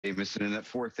Jameson, in that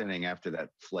fourth inning after that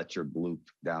Fletcher bloop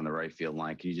down the right field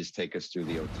line, can you just take us through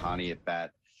the Otani at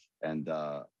bat and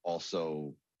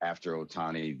also after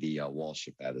Otani, the Walsh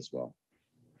at bat as well?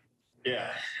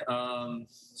 Yeah.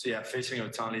 Facing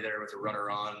Otani there with a runner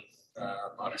on,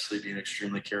 obviously being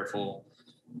extremely careful.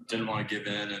 Didn't want to give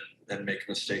in and make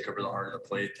a mistake over the heart of the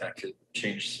plate that could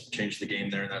change the game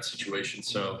there in that situation.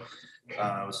 So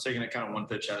I was taking it kind of one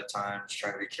pitch at a time, just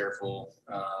trying to be careful.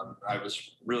 I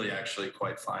was really actually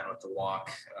quite fine with the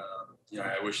walk.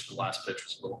 I wish the last pitch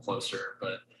was a little closer,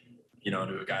 but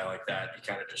to a guy like that, you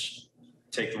kind of just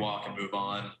take the walk and move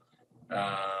on.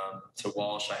 To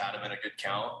Walsh, I had him in a good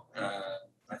count.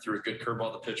 I threw a good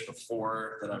curveball the pitch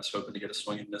before that I was hoping to get a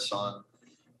swing and miss on.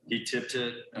 He tipped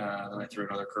it. Then I threw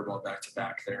another curveball back to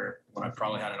back there when I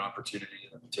probably had an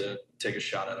opportunity to take a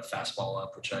shot at a fastball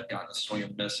up, which I'd gotten a swing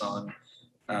and miss on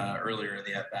earlier in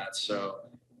the at-bat. So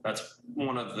that's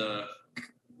one of the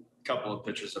couple of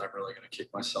pitches that I'm really going to kick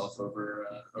myself over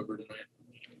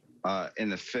tonight. In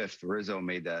the fifth, Rizzo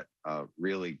made that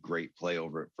really great play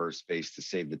over at first base to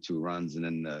save the 2 runs. And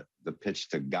then the pitch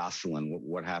to Gosselin,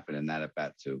 what happened in that at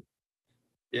bat too?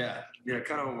 Yeah,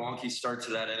 kind of a wonky start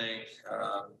to that inning.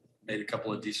 Made a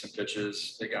couple of decent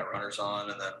pitches. They got runners on,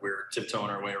 and then we were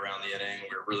tiptoeing our way around the inning.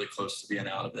 We were really close to being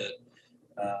out of it.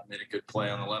 Made a good play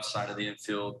on the left side of the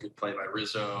infield. Good play by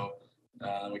Rizzo.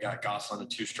 We got Gosselin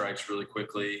to 2 strikes really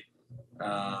quickly.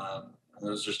 It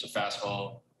was just a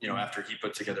fastball. After he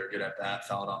put together a good at-bat,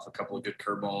 fouled off a couple of good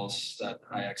curveballs that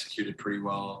I executed pretty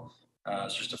well.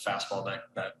 It's just a fastball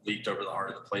that leaked over the heart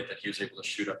of the plate that he was able to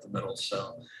shoot up the middle.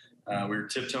 So we were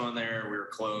tiptoeing there. We were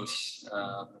close.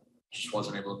 Just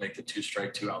wasn't able to make the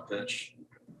 2-strike, 2-out pitch.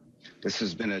 This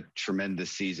has been a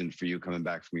tremendous season for you coming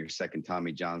back from your second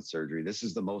Tommy John surgery. This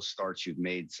is the most starts you've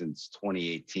made since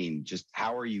 2018. Just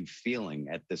how are you feeling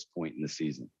at this point in the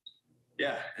season?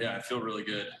 Yeah, I feel really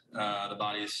good. The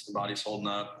body's holding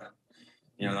up.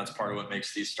 And, that's part of what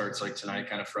makes these starts like tonight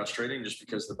kind of frustrating, just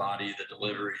because the body, the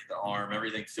delivery, the arm,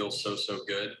 everything feels so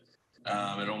good.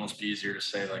 It'd almost be easier to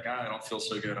say like, I don't feel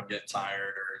so good, I'm getting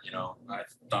tired, or, I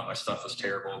thought my stuff was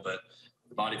terrible, but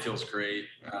the body feels great.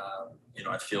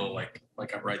 I feel like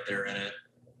I'm right there in it.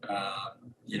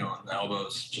 And the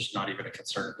elbow's just not even a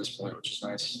concern at this point, which is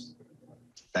nice.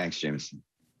 Thanks, Jameson.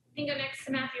 We can go next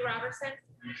to Matthew Robertson.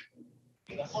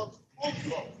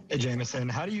 Hey, Jameson,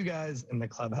 how do you guys in the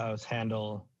clubhouse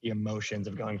handle the emotions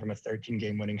of going from a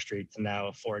 13-game winning streak to now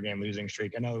a 4-game losing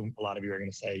streak? I know a lot of you are going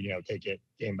to say, take it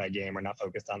game by game. We're not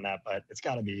focused on that, but it's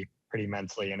got to be pretty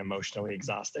mentally and emotionally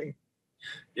exhausting.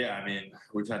 Yeah,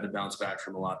 we've had to bounce back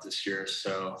from a lot this year.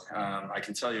 So I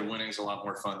can tell you winning's a lot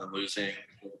more fun than losing.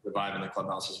 The vibe in the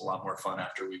clubhouse is a lot more fun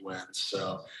after we win.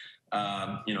 So,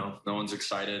 no one's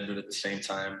excited, but at the same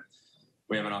time,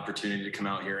 we have an opportunity to come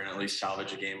out here and at least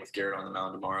salvage a game with Garrett on the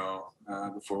mound tomorrow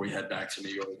before we head back to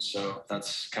New York. So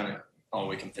that's kind of all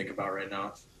we can think about right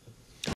now.